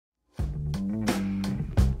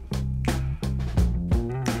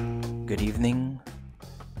Good evening,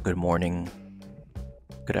 good morning,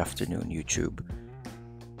 good afternoon, YouTube.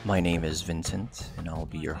 My name is Vincent, and I'll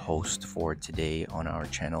be your host for today on our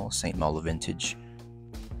channel, St. Malo Vintage.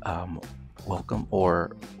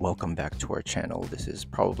 Welcome back to our channel. This is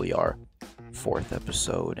probably our fourth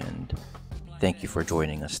episode, and thank you for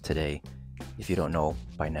joining us today. If you don't know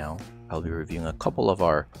by now, I'll be reviewing a couple of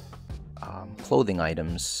our clothing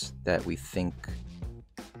items that we think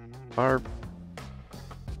are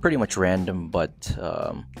pretty much random, but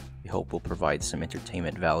we hope will provide some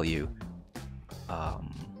entertainment value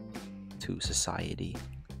to society.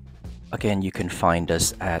 Again, you can find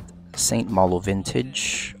us at St. Malo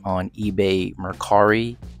Vintage on eBay,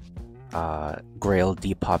 Mercari, Grail,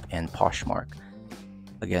 Depop, and Poshmark.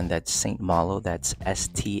 Again, that's St. Malo. That's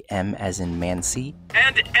STM as in Mancy.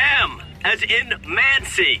 And M as in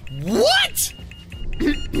Mancy. What?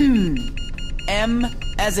 M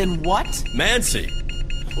as in what? Mancy.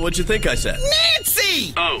 What'd you think I said?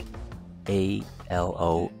 Nancy! Oh.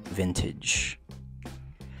 ALO Vintage.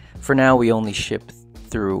 For now, we only ship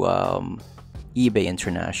through eBay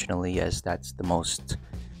internationally, as that's the most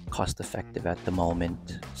cost-effective at the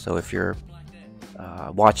moment. So if you're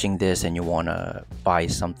watching this and you want to buy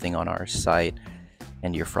something on our site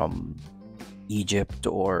and you're from Egypt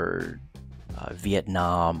or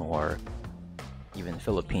Vietnam or even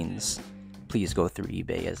Philippines, please go through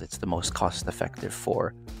eBay, as it's the most cost-effective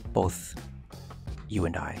for both you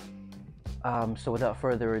and I. So without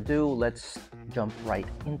further ado, let's jump right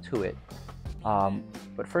into it.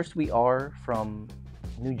 But first, we are from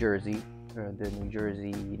New Jersey, or the New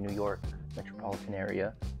Jersey, New York metropolitan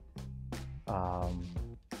area.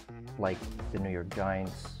 Like the New York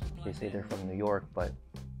Giants, they say they're from New York, but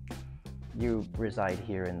you reside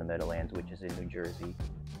here in the Meadowlands, which is in New Jersey.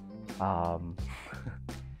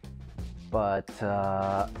 But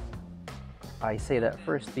I say that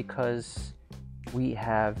first because we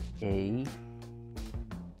have a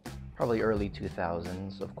probably early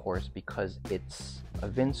 2000s, of course, because it's a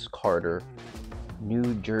Vince Carter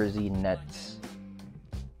New Jersey Nets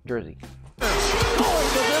jersey. Going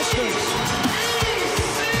the distance.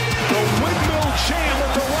 The windmill jam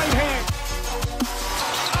with the right hand.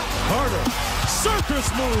 Carter, circus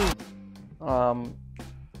move.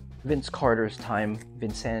 Vince Carter's time,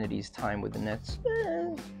 Vinsanity's time with the Nets,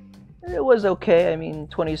 it was okay. I mean,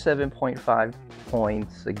 27.5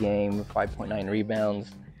 points a game, 5.9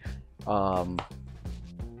 rebounds.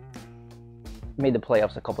 Made the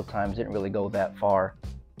playoffs a couple times, didn't really go that far.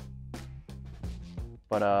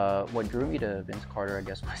 But what drew me to Vince Carter, I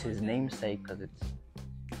guess, was his namesake, because it's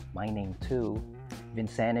my name too,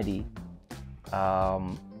 Vinsanity.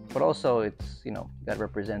 But also, it's, you know, you gotta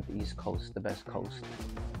represent the East Coast, the best coast.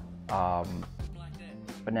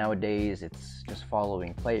 But nowadays, it's just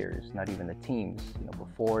following players, not even the teams. You know,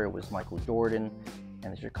 before it was Michael Jordan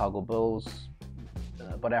and the Chicago Bulls,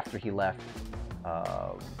 but after he left,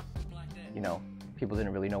 you know, people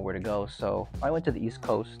didn't really know where to go. So I went to the East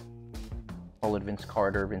Coast, followed Vince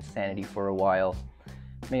Carter, Vinsanity for a while,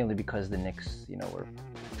 mainly because the Knicks, you know, were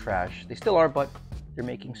trash. They still are, but they're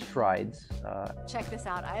making strides. Check this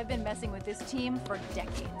out. I have been messing with this team for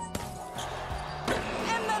decades.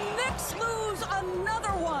 And the Knicks lose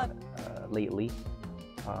another one! Lately.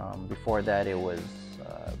 Before that, it was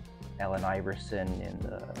Allen Iverson in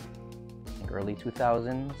the early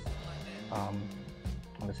 2000s on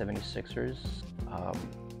the 76ers.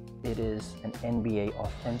 It is an NBA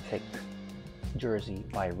authentic jersey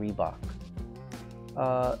by Reebok.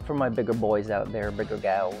 For my bigger boys out there, bigger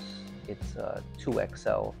gals, it's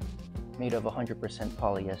 2XL, made of 100%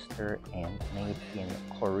 polyester and made in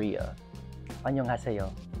Korea.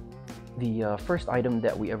 Annyeonghaseyo. The first item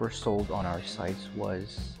that we ever sold on our sites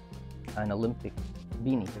was an Olympic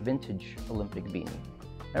beanie, a vintage Olympic beanie.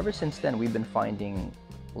 Ever since then, we've been finding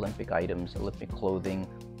Olympic items, Olympic clothing,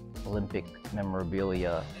 Olympic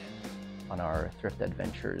memorabilia on our thrift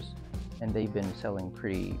adventures, and they've been selling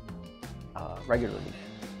pretty regularly,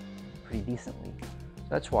 pretty decently. So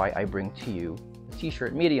that's why I bring to you a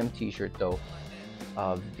t-shirt, medium t-shirt though,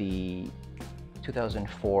 of the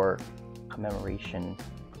 2004 commemoration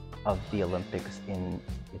of the Olympics in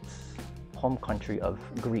its home country of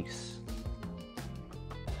Greece.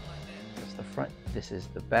 That's the front, this is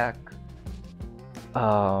the back.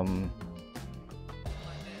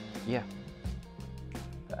 Yeah,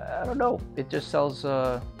 I don't know, it just sells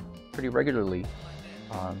pretty regularly.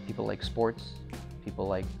 People like sports, people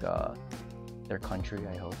like their country,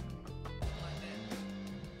 I hope.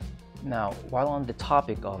 Now, while on the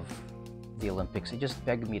topic of the Olympics, it just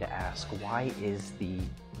begged me to ask, why is the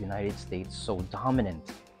United States so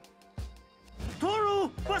dominant? Toru,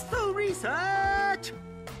 Buster Research!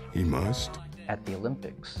 He must. at the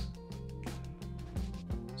Olympics.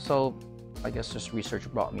 So I guess just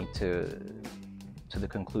research brought me to the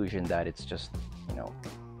conclusion that it's just, you know,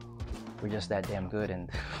 we're just that damn good, and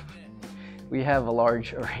we have a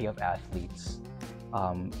large array of athletes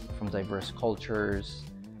from diverse cultures.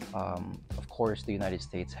 Of course, the United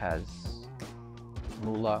States has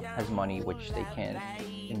moolah, has money, which they can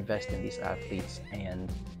invest in these athletes and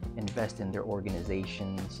invest in their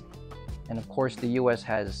organizations. And of course, the US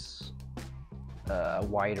has a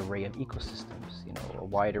wide array of ecosystems, you know, a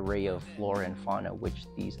wide array of flora and fauna, which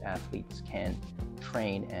these athletes can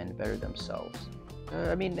train and better themselves.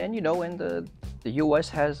 I mean, and you know, and the US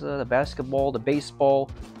has the basketball, the baseball,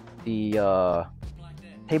 the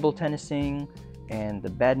table tennising, and the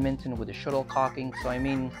badminton with the shuttlecocking. So I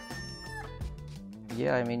mean,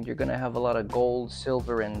 yeah, I mean, you're gonna have a lot of gold,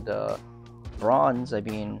 silver, and bronze. I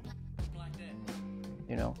mean,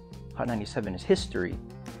 you know, Hot 97 is history.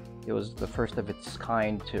 It was the first of its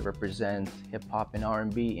kind to represent hip-hop and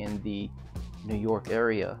R&B in the New York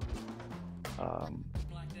area.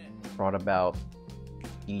 Brought about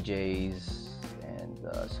DJs and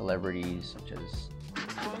celebrities such as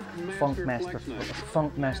Funk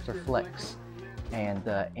Master Flex and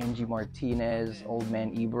Angie Martinez, Old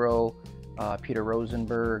Man Ebro, Peter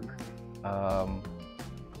Rosenberg,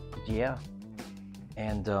 yeah,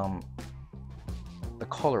 and the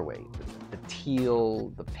colorway, the teal,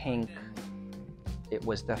 the pink, it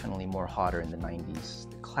was definitely more hotter in the 90s,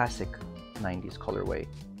 the classic 90s colorway.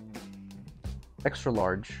 Extra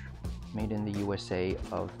large, made in the USA,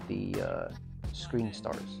 of the Screen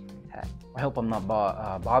Stars tag. I hope I'm not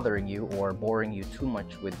bothering you or boring you too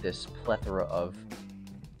much with this plethora of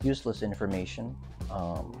useless information,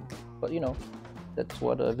 but you know, that's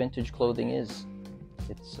what vintage clothing is.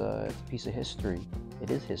 It's a piece of history. It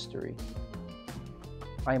is history.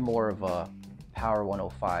 I'm more of a Power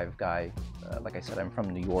 105 guy. Like I said, I'm from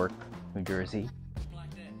New York, New Jersey.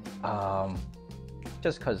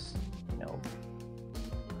 Just because, you know,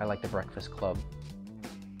 I like the Breakfast Club.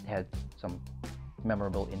 They had some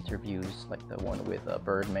memorable interviews, like the one with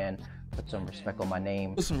Birdman, Put Some Respect on My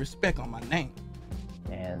Name. Put some respect on my name.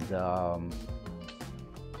 And the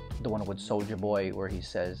one with Soulja Boy, where he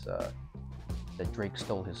says that Drake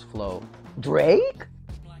stole his flow. Drake?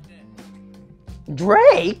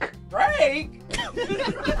 Drake? Drake?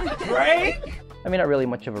 Drake? I mean, not really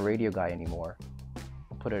much of a radio guy anymore.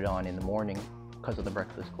 I'll put it on in the morning because of the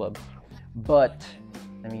Breakfast Club. But,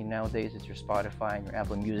 I mean, nowadays it's your Spotify and your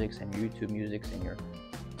Apple Musics and your YouTube Musics and your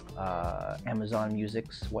Amazon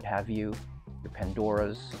Musics, what have you, your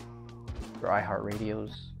Pandoras, your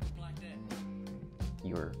iHeartRadios,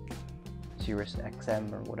 your Sirius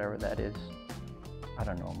XM or whatever that is. I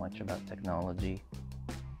don't know much about technology.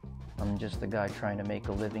 I'm just a guy trying to make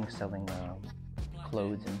a living selling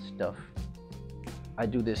clothes and stuff. I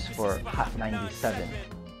do this for Hot 97.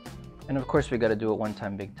 And of course we gotta do it one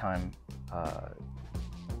time, big time.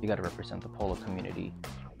 You gotta represent the Polo community.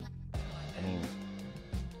 I mean,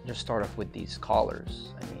 just start off with these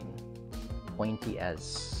collars. I mean, pointy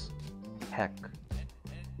as heck.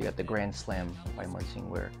 You got the Grand Slam by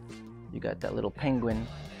Munsingwear. You got that little penguin.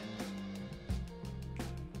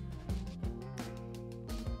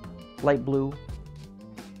 Light blue,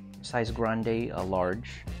 size grande, a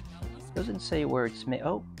large. Doesn't say where it's made.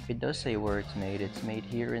 Oh, it does say where it's made. It's made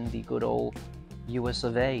here in the good old US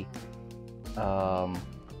of A.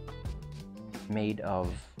 Made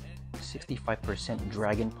of 65%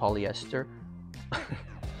 Dragon polyester.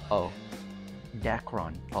 Oh,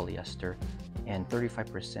 Dacron polyester, and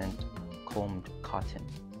 35% combed cotton.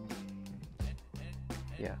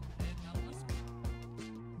 Yeah.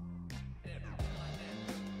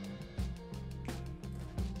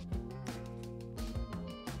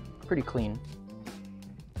 Pretty clean.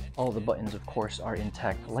 All the buttons, of course, are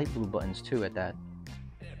intact. Light blue buttons too at that.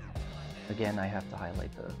 Again, I have to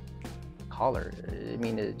highlight the collar. I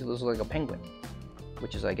mean, it looks like a penguin,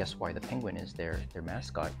 which is, I guess, why the penguin is their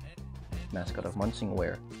mascot of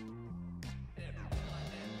Munsingwear.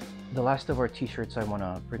 The last of our t-shirts I want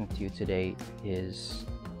to bring to you today is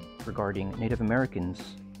regarding Native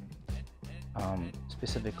Americans,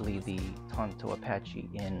 specifically the Tonto Apache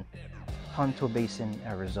in Tonto Basin,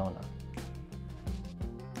 Arizona.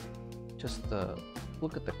 Just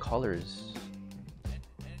look at the colors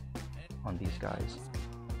on these guys.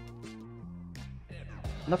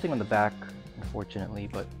 Nothing on the back, unfortunately,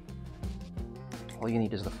 but all you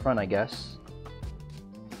need is the front, I guess.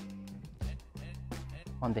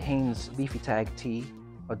 On the Hanes Leafy Tag tee,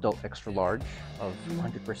 adult extra large of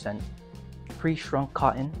 100% pre-shrunk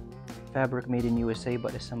cotton, fabric made in USA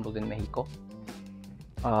but assembled in Mexico.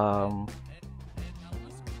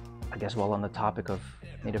 I guess while on the topic of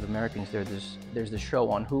Native Americans, there's the show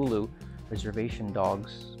on Hulu, Reservation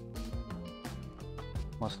Dogs.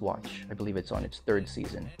 Must watch. I believe it's on its third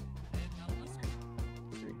season.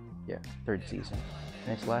 Yeah, third season.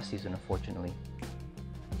 And it's last season, unfortunately.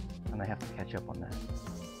 And I have to catch up on that.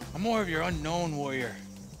 I'm more of your unknown warrior.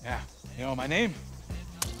 Yeah, you know my name?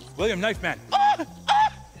 William Knifeman.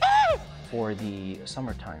 For the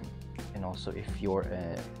summertime, and also if you're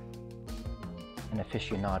an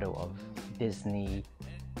aficionado of Disney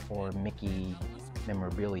or Mickey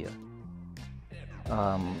memorabilia.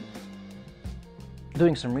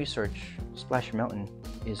 Doing some research, Splash Mountain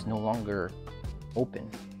is no longer open.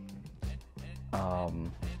 But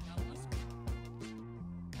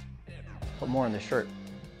more on the shirt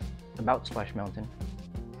about Splash Mountain.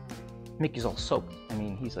 Mickey's all soaked. I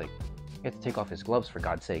mean, he's like, he had to take off his gloves for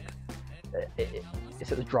God's sake. It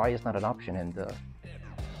said dry is not an option, and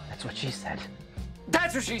that's what she said.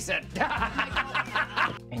 That's what she said.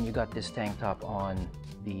 And you got this tank top on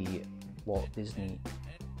the Walt Disney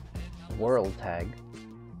World tag,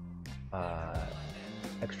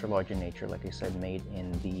 extra large in nature, like I said, made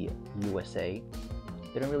in the USA.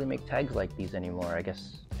 They don't really make tags like these anymore. I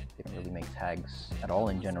guess they don't really make tags at all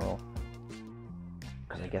in general,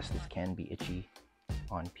 because I guess this can be itchy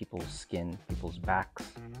on people's skin, people's backs.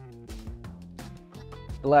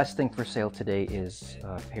 The last thing for sale today is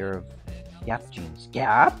a pair of Gap jeans.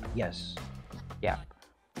 Gap? Yes, Gap.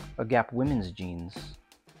 A Gap women's jeans.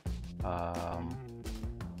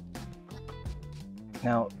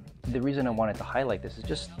 Now, the reason I wanted to highlight this is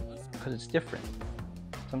just because it's different.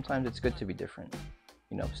 Sometimes it's good to be different.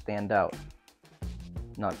 You know, stand out.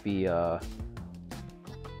 Not be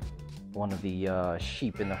one of the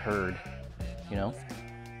sheep in the herd, you know?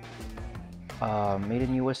 Made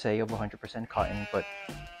in USA of 100% cotton, but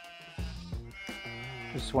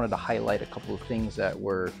just wanted to highlight a couple of things that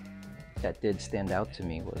did stand out to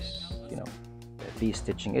me. Was, you know, the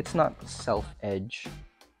stitching. It's not selvage,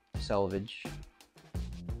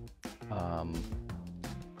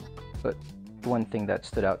 but the one thing that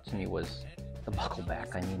stood out to me was the buckle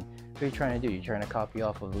back. I mean, what are you trying to do? You're trying to copy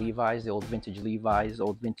off of Levi's, the old vintage Levi's,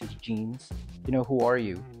 old vintage jeans. You know, who are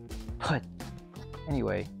you? But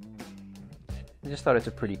anyway, I just thought it's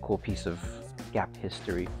a pretty cool piece of Gap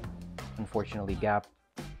history. Unfortunately, Gap,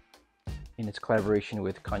 in its collaboration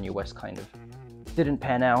with Kanye West, kind of didn't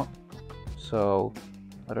pan out. So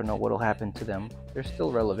I don't know what'll happen to them. They're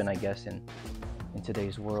still relevant, I guess, in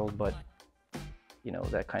today's world, but you know,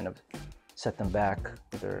 that kind of set them back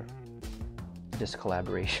with this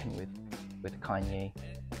collaboration with Kanye,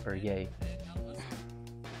 or Ye.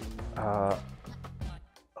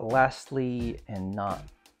 Lastly, and not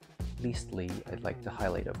leastly, I'd like to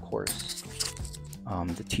highlight, of course,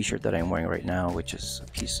 the t-shirt that I'm wearing right now, which is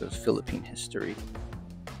a piece of Philippine history.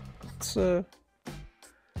 It's a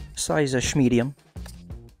size medium,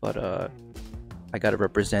 but I gotta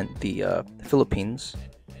represent the Philippines.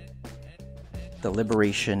 The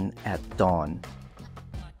liberation at dawn.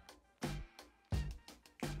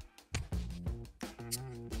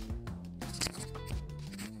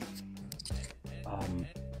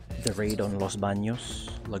 The raid on Los Baños,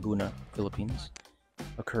 Laguna, Philippines,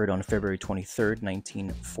 occurred on February 23rd,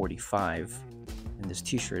 1945, and this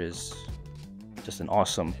t-shirt is just an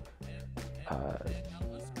awesome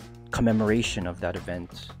commemoration of that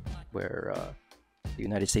event, where the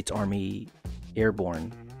United States Army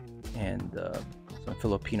Airborne and some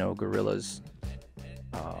Filipino guerrillas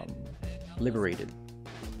liberated,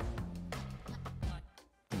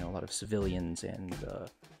 you know, a lot of civilians and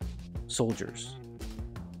soldiers.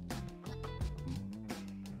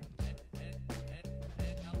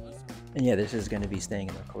 And yeah, this is going to be staying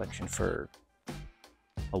in the collection for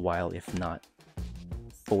a while, if not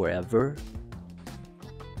forever.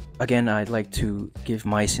 Again, I'd like to give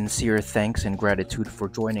my sincere thanks and gratitude for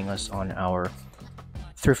joining us on our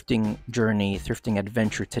thrifting journey, thrifting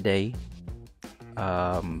adventure today.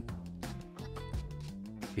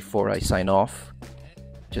 Before I sign off,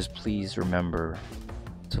 just please remember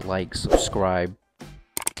to like, subscribe,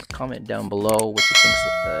 comment down below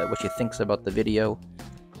what you think about the video.